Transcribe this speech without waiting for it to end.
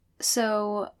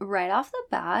So right off the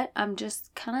bat, I'm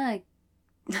just kind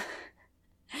of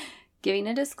giving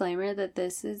a disclaimer that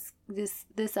this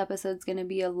episode's going to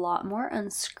be a lot more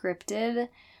unscripted,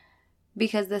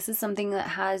 because this is something that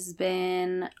has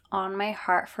been on my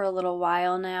heart for a little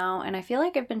while now, and I feel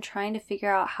like I've been trying to figure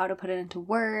out how to put it into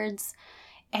words,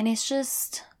 and it's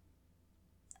just,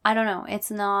 I don't know,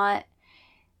 it's not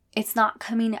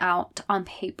coming out on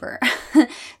paper.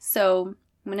 So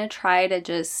I'm going to try to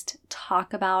just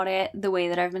talk about it the way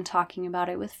that I've been talking about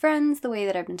it with friends, the way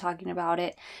that I've been talking about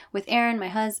it with Aaron, my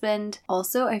husband.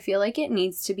 Also, I feel like it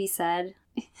needs to be said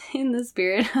in the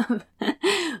spirit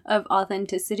of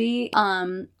authenticity.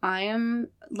 I am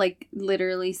like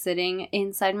literally sitting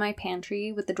inside my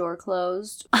pantry with the door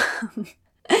closed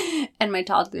and my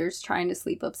toddler's trying to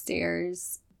sleep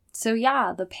upstairs. So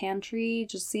yeah, the pantry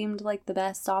just seemed like the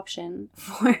best option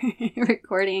for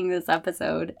recording this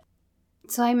episode.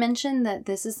 So I mentioned that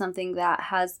this is something that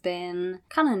has been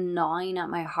kind of gnawing at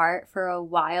my heart for a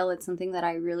while. It's something that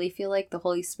I really feel like the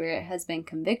Holy Spirit has been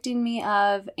convicting me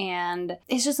of. And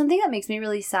it's just something that makes me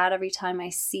really sad every time I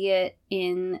see it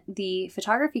in the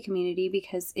photography community,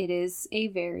 because it is a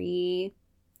very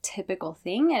typical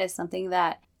thing. It is something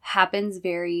that happens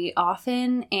very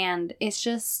often. And it's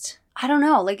just, I don't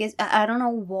know, I don't know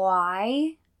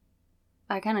why.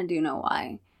 I kind of do know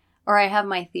why. Or I have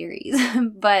my theories,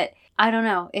 but I don't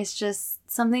know. It's just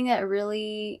something that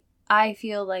really, I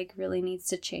feel like really needs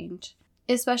to change.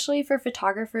 Especially for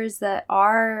photographers that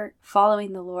are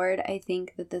following the Lord, I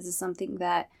think that this is something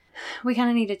that we kind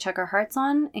of need to check our hearts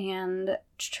on and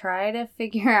try to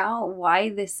figure out why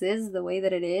this is the way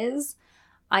that it is.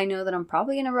 I know that I'm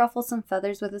probably going to ruffle some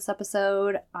feathers with this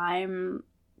episode. I'm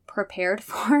prepared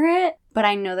for it, but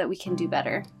I know that we can do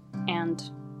better, and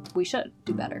we should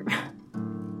do better.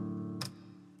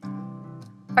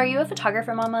 Are you a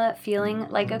photographer mama feeling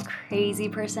like a crazy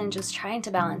person just trying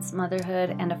to balance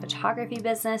motherhood and a photography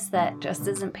business that just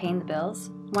isn't paying the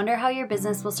bills? Wonder how your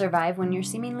business will survive when you're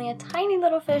seemingly a tiny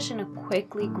little fish in a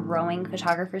quickly growing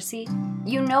photographer sea?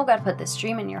 You know God put this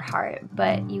dream in your heart,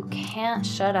 but you can't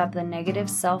shut up the negative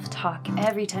self-talk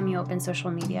every time you open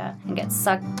social media and get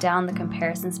sucked down the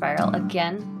comparison spiral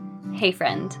again. Hey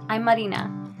friend, I'm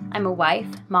Marina. I'm a wife,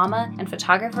 mama, and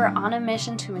photographer on a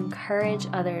mission to encourage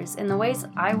others in the ways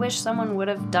I wish someone would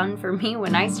have done for me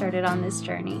when I started on this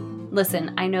journey.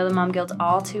 Listen, I know the mom guilt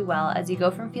all too well as you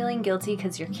go from feeling guilty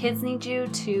because your kids need you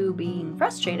to being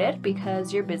frustrated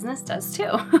because your business does too.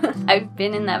 I've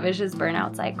been in that vicious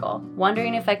burnout cycle,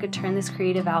 wondering if I could turn this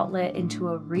creative outlet into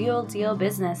a real deal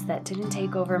business that didn't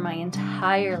take over my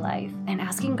entire life, and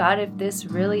asking God if this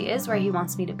really is where He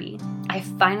wants me to be. I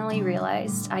finally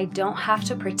realized I don't have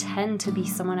to pretend to be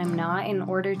someone I'm not in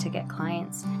order to get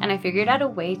clients, and I figured out a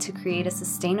way to create a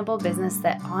sustainable business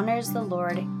that honors the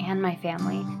Lord and my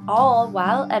family, all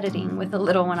while editing with a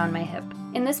little one on my hip.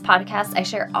 In this podcast, I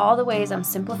share all the ways I'm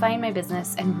simplifying my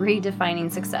business and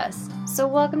redefining success. So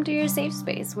welcome to your safe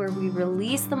space where we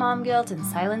release the mom guilt and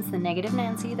silence the negative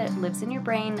Nancy that lives in your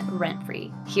brain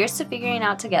rent-free. Here's to figuring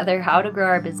out together how to grow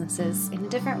our businesses in a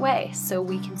different way so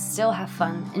we can still have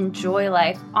fun, enjoy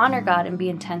life, honor God, and be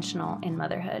intentional in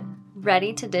motherhood.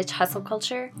 Ready to ditch hustle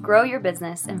culture, grow your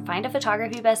business, and find a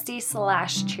photography bestie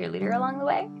 / cheerleader along the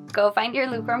way? Go find your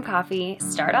lukewarm coffee,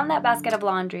 start on that basket of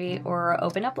laundry, or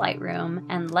open up Lightroom,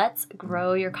 and let's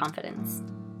grow your confidence.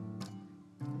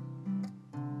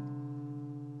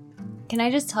 Can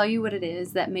I just tell you what it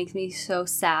is that makes me so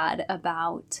sad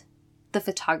about the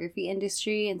photography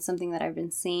industry, and something that I've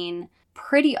been seeing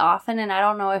pretty often, and I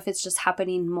don't know if it's just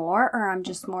happening more or I'm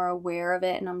just more aware of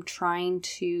it and I'm trying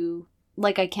to,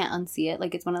 like, I can't unsee it.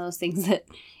 Like, it's one of those things that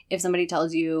if somebody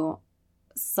tells you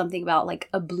something about like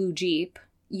a blue Jeep,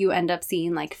 you end up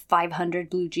seeing like 500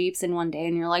 blue Jeeps in one day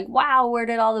and you're like, wow, where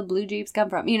did all the blue Jeeps come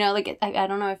from? You know, like, I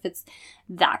don't know if it's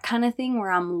that kind of thing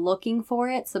where I'm looking for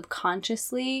it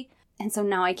subconsciously, and so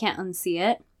now I can't unsee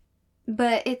it.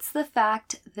 But it's the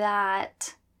fact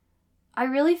that I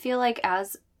really feel like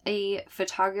as a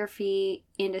photography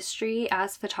industry,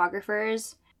 as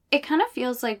photographers, it kind of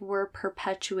feels like we're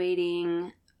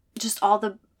perpetuating just all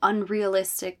the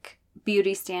unrealistic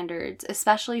beauty standards,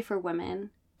 especially for women.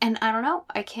 And I don't know,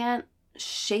 I can't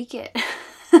shake it.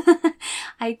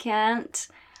 I can't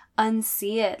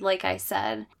unsee it, like I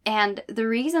said. And the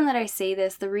reason that I say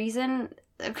this, the reason,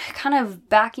 kind of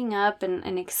backing up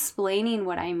and explaining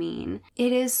what I mean,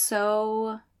 it is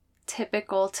so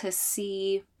typical to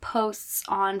see posts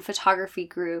on photography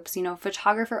groups, you know,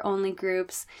 photographer-only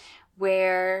groups,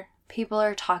 where people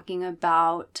are talking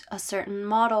about a certain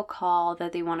model call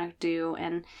that they want to do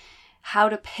and how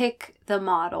to pick the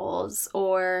models,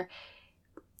 or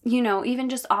even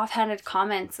just offhanded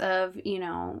comments of,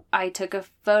 I took a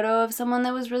photo of someone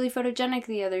that was really photogenic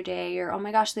the other day, or, oh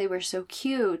my gosh, they were so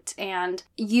cute. And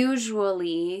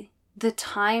usually the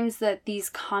times that these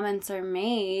comments are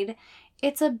made,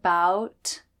 it's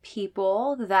about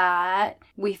people that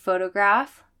we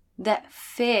photograph that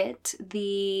fit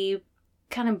the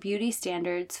kind of beauty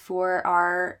standards for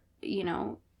our,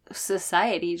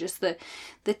 society, just the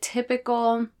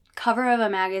typical cover of a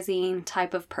magazine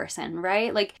type of person,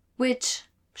 right? Like, which,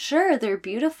 sure, they're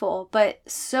beautiful, but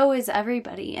so is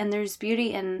everybody, and there's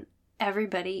beauty in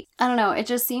everybody. I don't know, it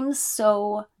just seems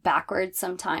so backwards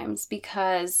sometimes,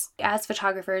 because as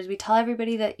photographers, we tell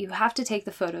everybody that you have to take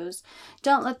the photos.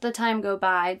 Don't let the time go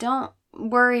by. Don't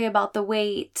worry about the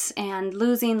weight and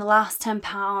losing the last 10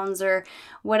 pounds or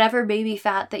whatever baby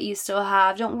fat that you still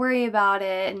have. Don't worry about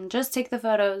it and just take the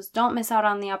photos. Don't miss out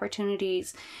on the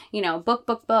opportunities.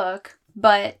 Book.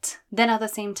 But then at the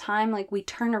same time, like, we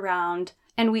turn around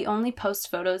and we only post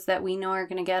photos that we know are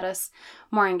going to get us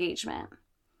more engagement,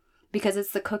 because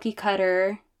it's the cookie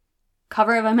cutter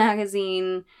cover of a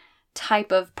magazine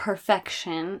type of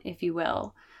perfection, if you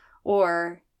will,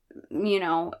 or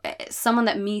someone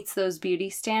that meets those beauty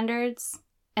standards,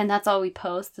 and that's all we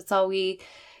post, that's all we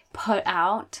put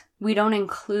out. We don't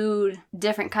include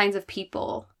different kinds of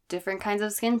people, different kinds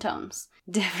of skin tones,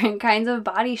 different kinds of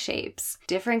body shapes,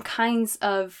 different kinds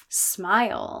of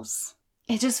smiles.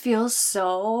 It just feels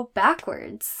so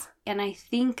backwards. And I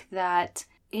think that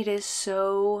it is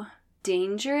so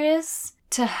dangerous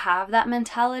to have that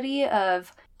mentality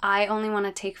of, I only want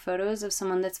to take photos of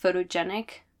someone that's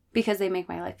photogenic because they make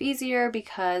my life easier,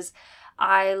 because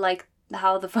I like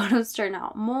how the photos turn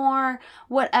out more,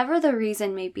 whatever the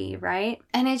reason may be, right?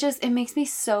 And it makes me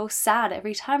so sad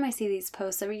every time I see these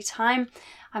posts, every time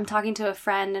I'm talking to a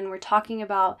friend and we're talking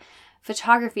about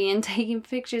photography and taking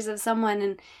pictures of someone,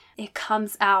 and it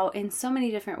comes out in so many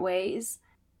different ways.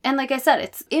 And like I said,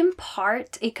 it's in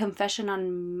part a confession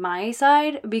on my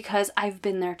side, because I've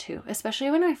been there too. Especially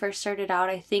when I first started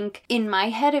out, I think in my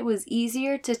head it was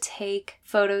easier to take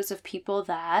photos of people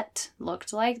that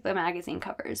looked like the magazine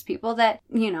covers. People that,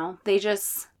 they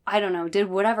just, I don't know, did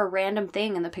whatever random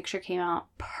thing and the picture came out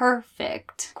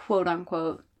perfect, quote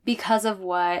unquote, because of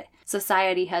what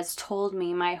society has told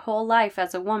me my whole life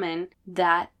as a woman,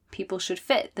 that people should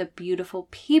fit, the beautiful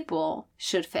people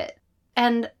should fit.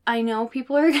 And I know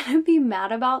people are going to be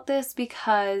mad about this,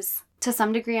 because to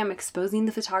some degree I'm exposing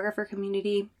the photographer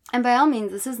community. And by all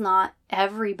means, this is not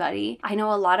everybody. I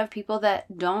know a lot of people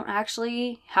that don't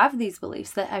actually have these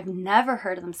beliefs, that I've never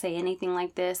heard them say anything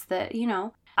like this, that,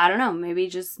 I don't know, maybe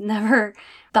just never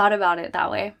thought about it that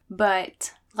way.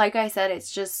 But like I said,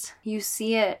 it's just, you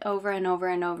see it over and over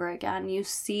and over again. You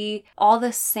see all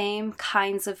the same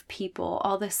kinds of people,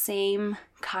 all the same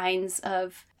kinds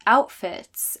of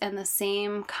outfits, and the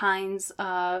same kinds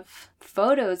of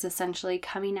photos essentially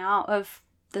coming out of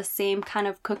the same kind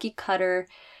of cookie cutter,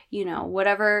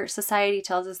 whatever society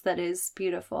tells us that is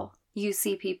beautiful. You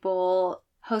see people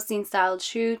hosting styled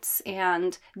shoots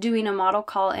and doing a model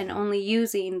call and only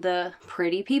using the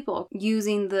pretty people,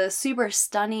 using the super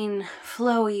stunning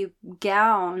flowy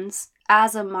gowns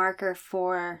as a marker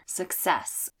for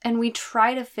success. And we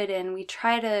try to fit in, we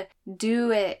try to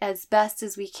do it as best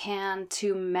as we can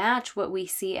to match what we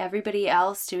see everybody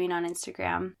else doing on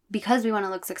Instagram, because we want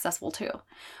to look successful too.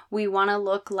 We want to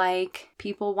look like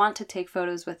people want to take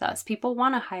photos with us. People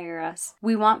want to hire us.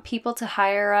 We want people to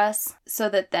hire us so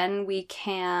that then we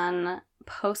can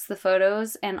post the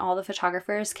photos and all the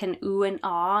photographers can ooh and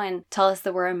ah and tell us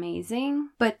that we're amazing.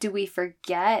 But do we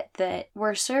forget that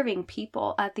we're serving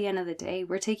people at the end of the day?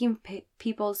 We're taking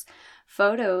people's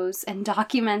photos and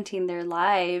documenting their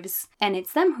lives, and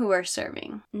it's them who are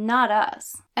serving, not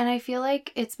us. And I feel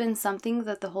like it's been something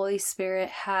that the Holy Spirit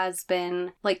has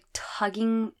been like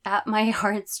tugging at my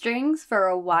heartstrings for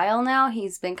a while now.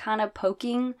 He's been kind of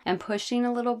poking and pushing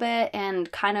a little bit and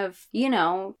kind of,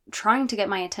 trying to get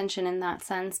my attention in that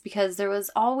sense, because there was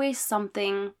always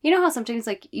something, how sometimes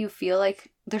like you feel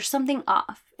like there's something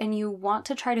off and you want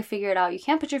to try to figure it out. You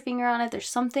can't put your finger on it. There's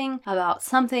something about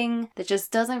something that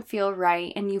just doesn't feel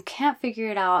right, and you can't figure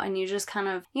it out, and you just kind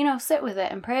of, sit with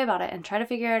it and pray about it and try to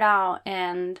figure it out,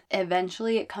 and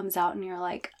eventually it comes out and you're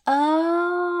like,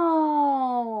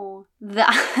 oh,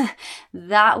 that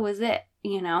was it.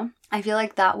 I feel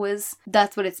like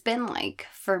that's what it's been like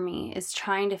for me, is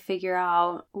trying to figure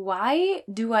out, why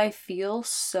do I feel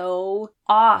so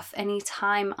off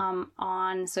anytime I'm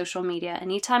on social media,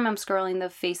 anytime I'm scrolling the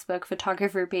Facebook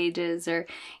photographer pages, or,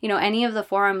 any of the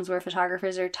forums where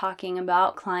photographers are talking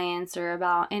about clients or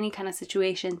about any kind of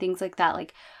situation, things like that.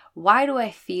 Like, why do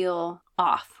I feel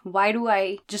off? Why do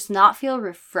I just not feel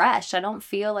refreshed? I don't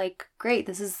feel like, great,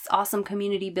 this is awesome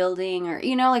community building, or,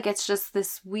 like it's just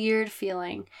this weird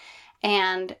feeling.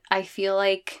 And I feel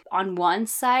like on one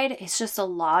side, it's just a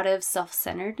lot of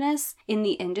self-centeredness in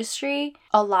the industry,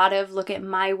 a lot of look at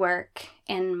my work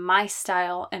and my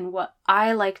style and what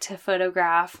I like to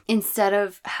photograph, instead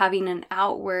of having an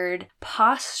outward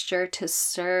posture to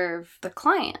serve the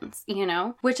clients,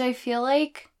 which I feel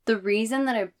like the reason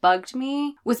that it bugged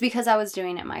me was because I was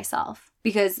doing it myself,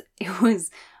 because it was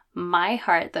my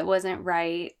heart that wasn't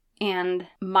right. And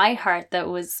my heart that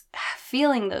was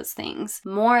feeling those things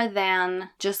more than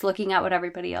just looking at what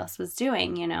everybody else was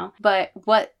doing, But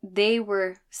what they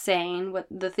were saying, what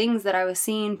the things that I was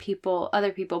seeing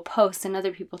other people post and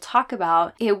other people talk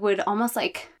about, it would almost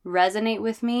like resonate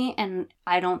with me. And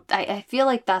I feel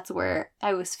like that's where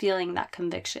I was feeling that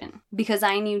conviction, because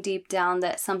I knew deep down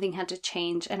that something had to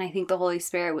change. And I think the Holy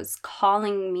Spirit was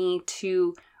calling me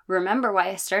to remember why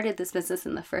I started this business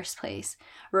in the first place.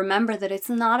 Remember that it's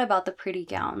not about the pretty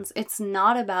gowns. It's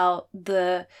not about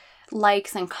the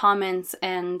likes and comments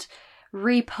and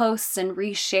reposts and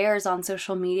reshares on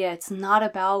social media. It's not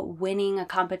about winning a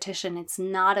competition. It's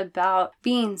not about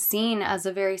being seen as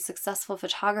a very successful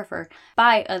photographer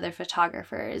by other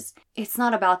photographers. It's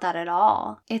not about that at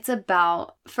all. It's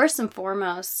about, first and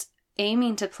foremost,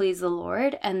 aiming to please the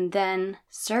Lord, and then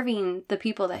serving the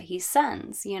people that He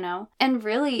sends, And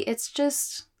really, it's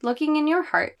just looking in your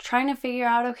heart, trying to figure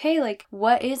out, okay, like,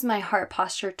 what is my heart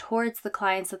posture towards the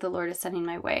clients that the Lord is sending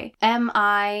my way? Am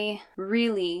I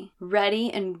really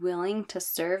ready and willing to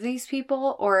serve these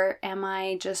people, or am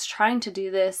I just trying to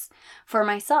do this for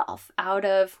myself out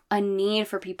of a need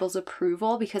for people's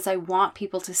approval, because I want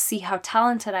people to see how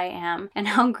talented I am and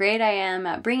how great I am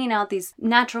at bringing out these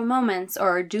natural moments,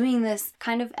 or doing this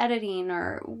kind of editing,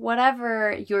 or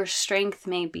whatever your strength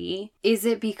may be? Is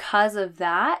it because of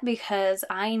that? Because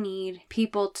I need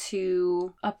people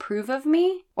to approve of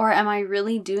me? Or am I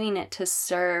really doing it to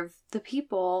serve the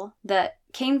people that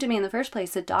came to me in the first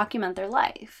place to document their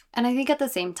life? And I think at the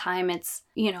same time, it's,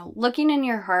 looking in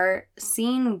your heart,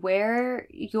 seeing where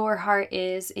your heart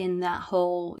is in that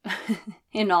whole,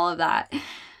 in all of that,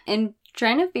 and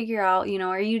trying to figure out,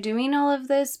 are you doing all of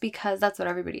this because that's what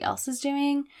everybody else is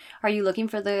doing? Are you looking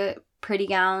for the pretty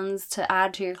gowns to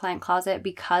add to your client closet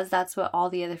because that's what all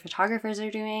the other photographers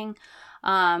are doing?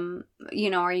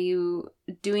 Are you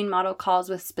doing model calls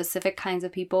with specific kinds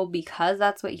of people because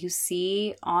that's what you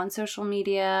see on social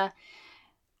media?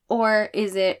 Or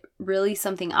is it really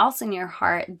something else in your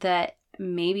heart that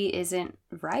maybe isn't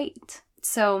right?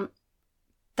 So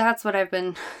that's what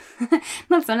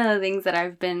that's one of the things that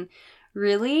I've been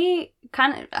really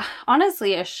kind of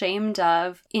honestly ashamed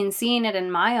of in seeing it in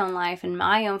my own life, in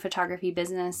my own photography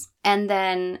business. And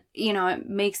then, it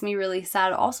makes me really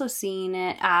sad also seeing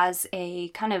it as a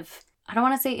kind of, I don't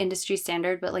want to say industry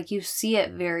standard, but like you see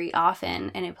it very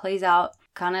often, and it plays out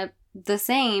kind of the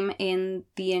same in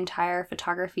the entire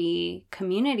photography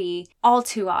community all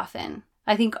too often.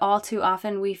 I think all too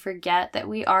often we forget that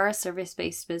we are a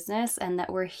service-based business and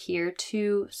that we're here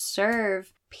to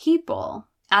serve people.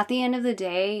 At the end of the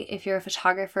day, if you're a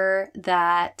photographer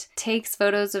that takes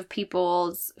photos of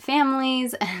people's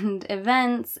families and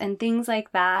events and things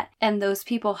like that, and those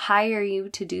people hire you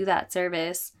to do that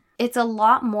service, it's a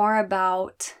lot more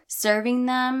about serving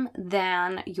them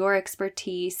than your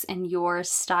expertise and your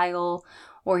style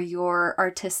or your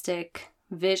artistic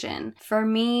vision. For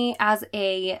me, as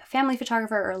a family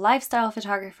photographer or lifestyle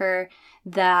photographer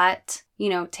that,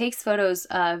 takes photos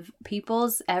of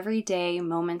people's everyday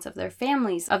moments of their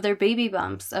families, of their baby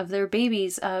bumps, of their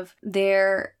babies, of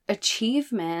their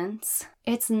achievements,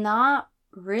 it's not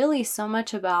really so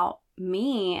much about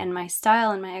me and my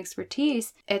style and my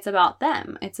expertise. It's about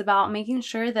them. It's about making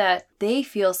sure that they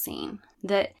feel seen,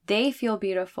 that they feel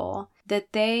beautiful,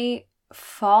 that they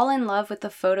fall in love with the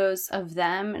photos of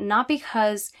them, not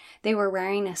because they were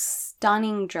wearing a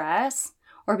stunning dress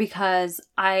or because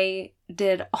I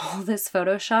did all this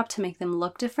Photoshop to make them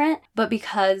look different, but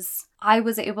because I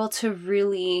was able to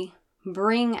really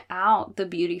bring out the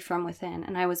beauty from within,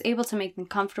 and I was able to make them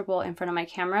comfortable in front of my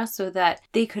camera so that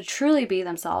they could truly be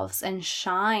themselves and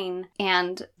shine.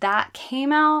 And that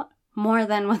came out more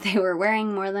than what they were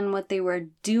wearing, more than what they were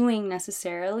doing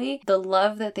necessarily. The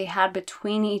love that they had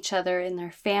between each other in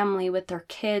their family, with their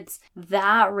kids,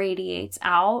 that radiates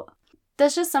out.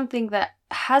 That's just something that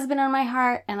has been on my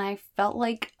heart, and I felt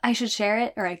like I should share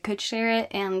it, or I could share it.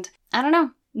 And I don't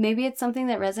know, maybe it's something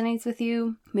that resonates with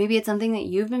you. Maybe it's something that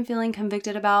you've been feeling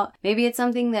convicted about. Maybe it's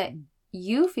something that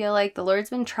you feel like the Lord's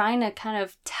been trying to kind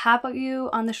of tap you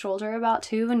on the shoulder about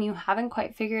too, and you haven't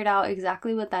quite figured out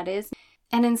exactly what that is.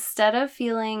 And instead of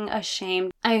feeling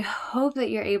ashamed, I hope that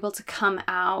you're able to come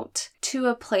out to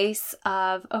a place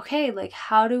of, okay, like,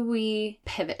 how do we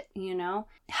pivot, you know?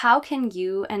 How can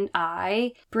you and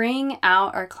I bring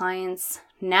out our clients'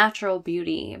 natural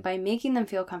beauty by making them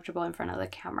feel comfortable in front of the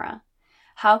camera?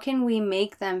 How can we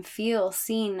make them feel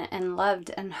seen and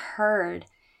loved and heard,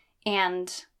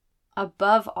 and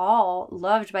above all,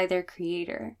 loved by their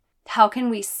Creator? How can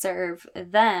we serve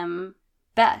them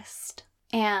best?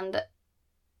 And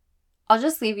I'll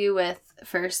just leave you with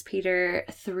 1 Peter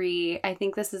 3. I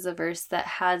think this is a verse that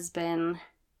has been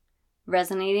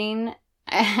resonating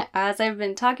as I've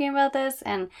been talking about this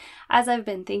and as I've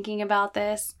been thinking about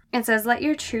this. It says, "Let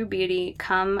your true beauty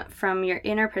come from your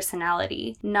inner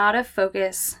personality, not a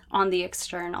focus on the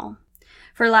external.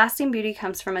 For lasting beauty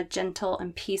comes from a gentle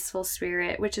and peaceful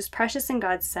spirit, which is precious in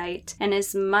God's sight and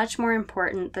is much more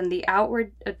important than the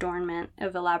outward adornment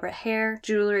of elaborate hair,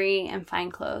 jewelry, and fine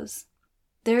clothes."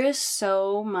 There is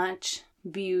so much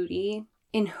beauty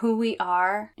in who we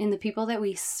are, in the people that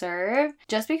we serve,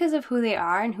 just because of who they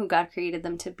are and who God created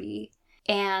them to be.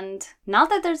 And not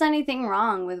that there's anything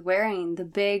wrong with wearing the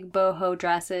big boho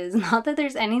dresses, not that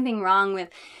there's anything wrong with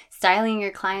styling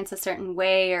your clients a certain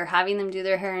way or having them do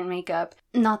their hair and makeup,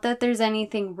 not that there's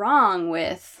anything wrong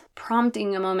with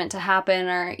prompting a moment to happen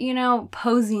or, you know,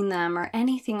 posing them or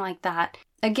anything like that.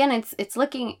 Again, it's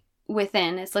looking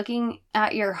within, it's looking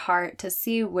at your heart to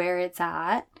see where it's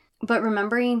at, but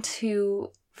remembering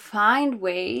to find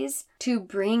ways to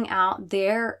bring out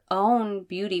their own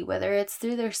beauty, whether it's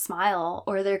through their smile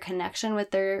or their connection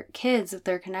with their kids,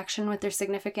 their connection with their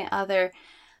significant other,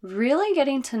 really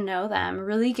getting to know them,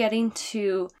 really getting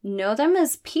to know them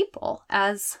as people,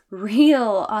 as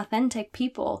real, authentic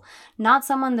people, not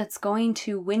someone that's going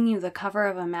to win you the cover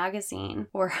of a magazine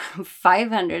or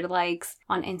 500 likes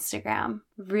on Instagram.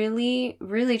 Really,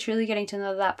 really, truly getting to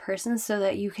know that person so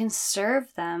that you can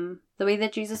serve them the way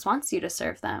that Jesus wants you to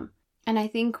serve them. And I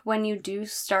think when you do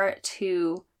start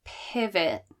to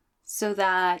pivot so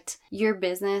that your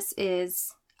business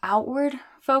is outward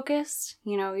focused,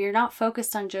 you know, you're not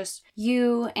focused on just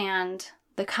you and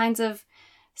the kinds of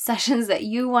sessions that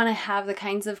you want to have, the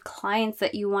kinds of clients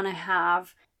that you want to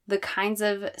have, the kinds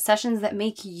of sessions that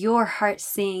make your heart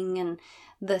sing and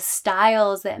the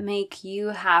styles that make you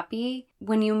happy.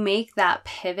 When you make that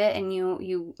pivot and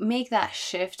you make that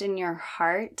shift in your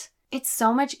heart, it's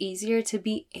so much easier to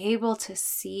be able to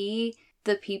see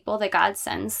the people that God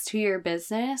sends to your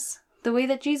business the way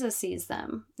that Jesus sees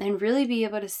them, and really be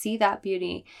able to see that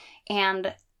beauty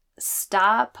and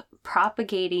stop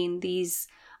propagating these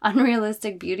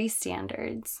unrealistic beauty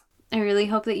standards. I really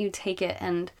hope that you take it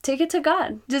to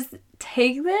God. Just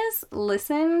take this,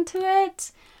 listen to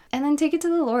it, and then take it to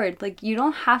the Lord. Like, you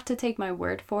don't have to take my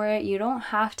word for it. You don't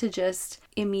have to just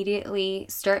immediately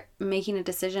start making a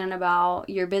decision about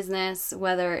your business,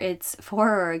 whether it's for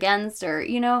or against, or,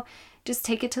 you know, just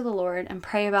take it to the Lord and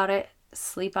pray about it,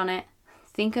 sleep on it,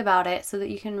 think about it, so that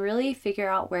you can really figure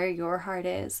out where your heart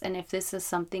is and if this is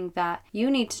something that you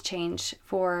need to change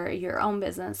for your own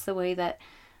business, the way that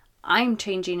I'm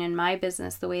changing in my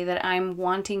business, the way that I'm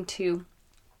wanting to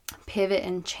pivot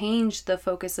and change the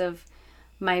focus of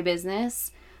my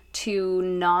business to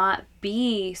not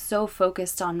be so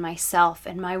focused on myself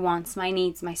and my wants, my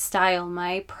needs, my style,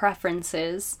 my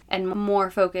preferences, and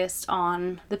more focused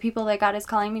on the people that God is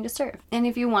calling me to serve. And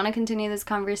if you want to continue this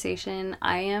conversation,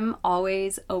 I am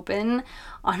always open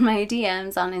on my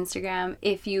DMs on Instagram.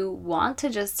 If you want to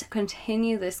just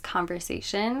continue this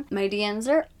conversation, my DMs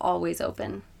are always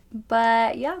open.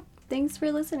 But yeah, thanks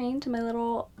for listening to my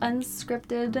little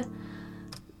unscripted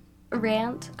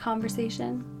rant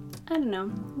conversation. I don't know,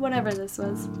 whatever this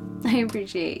was. I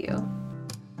appreciate you.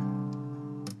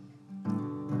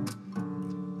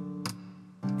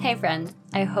 Hey friend,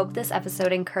 I hope this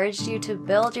episode encouraged you to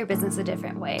build your business a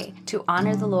different way, to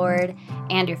honor the Lord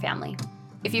and your family.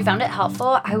 If you found it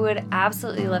helpful, I would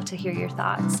absolutely love to hear your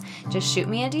thoughts. Just shoot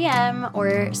me a DM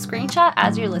or screenshot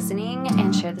as you're listening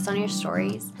and share this on your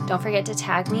stories. Don't forget to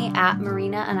tag me at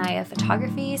Marina Anaya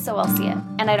Photography so I'll see it.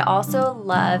 And I'd also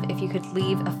love if you could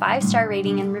leave a 5-star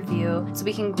rating and review so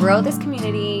we can grow this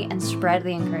community and spread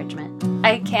the encouragement.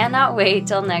 I cannot wait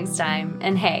till next time.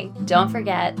 And hey, don't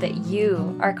forget that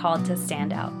you are called to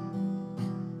stand out.